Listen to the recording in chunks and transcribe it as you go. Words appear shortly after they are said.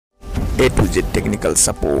A to Z technical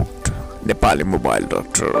support, Nepali mobile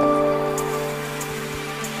doctor.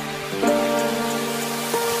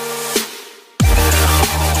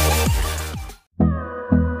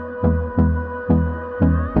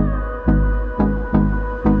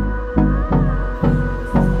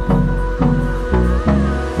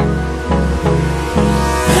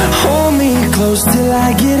 Close till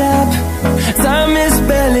I get up. Time is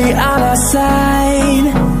barely on our side.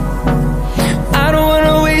 I don't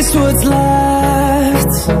wanna waste what's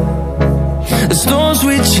left. The storms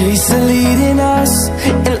we chase are leading us,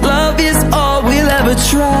 and love is all we'll ever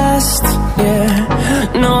trust. Yeah,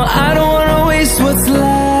 no, I don't wanna waste what's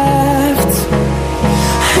left.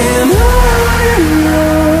 And on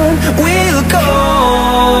we'll go,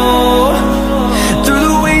 through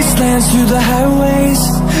the wastelands, through the highways,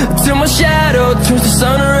 till my shadow turns to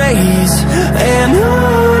sun rays. And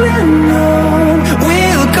on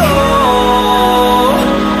we'll go,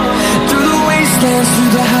 through the wastelands,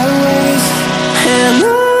 through the highways, and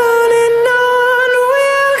on we'll go.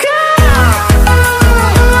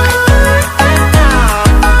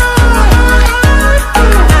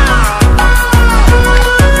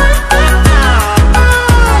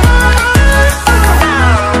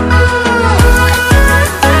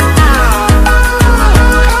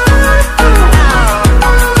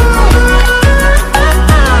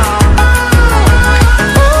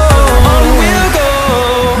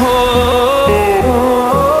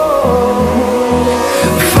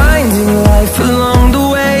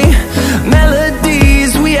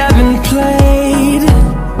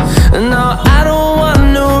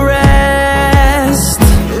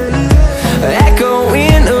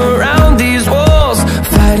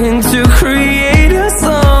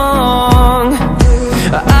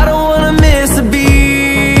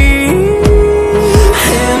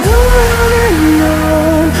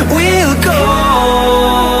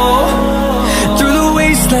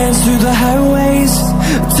 Through the highways,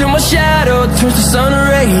 till my shadow turns to sun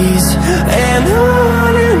rays. And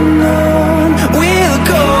on we'll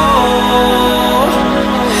go,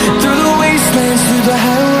 through the wastelands, through the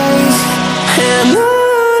highways, and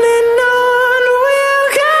on we'll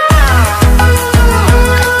go.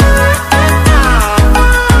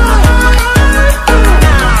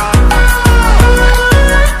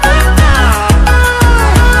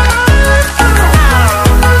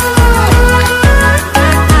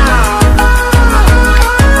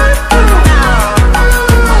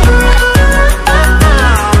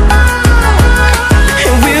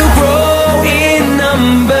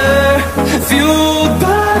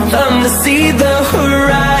 See the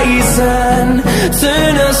horizon,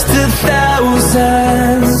 turn us to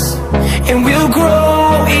thousands, and we'll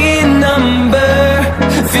grow in number,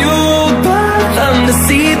 fueled by them to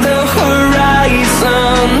see the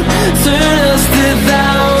horizon, turn us to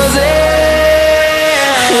thousands.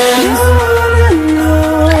 And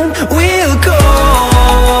on we'll go,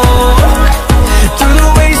 through the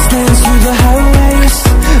wastelands, through the highways,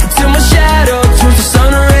 till my shadow turns to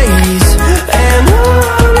sun rays. And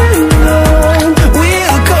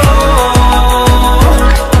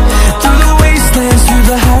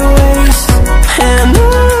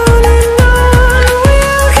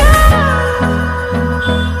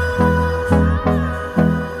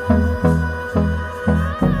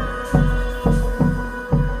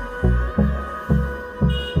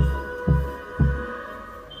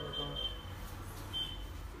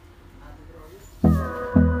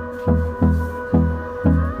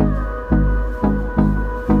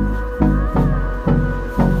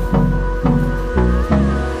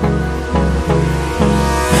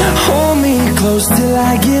close till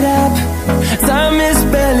I get up. Time is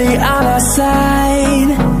barely on our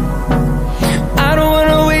side. I don't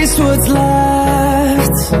wanna waste what's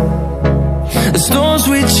left. The storms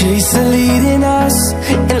we chase are leading us,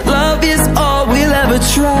 and love is all we'll ever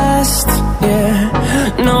trust. Yeah,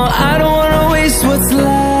 no, I don't wanna waste what's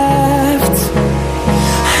left.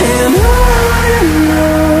 And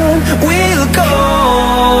on we'll go,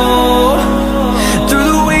 through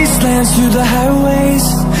the wastelands, through the highways,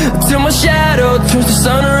 till my shadow turns to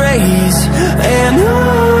sun rays. And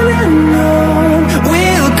on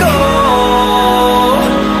we'll go,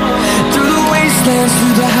 through the wastelands,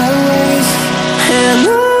 through the highways, and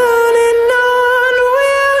on.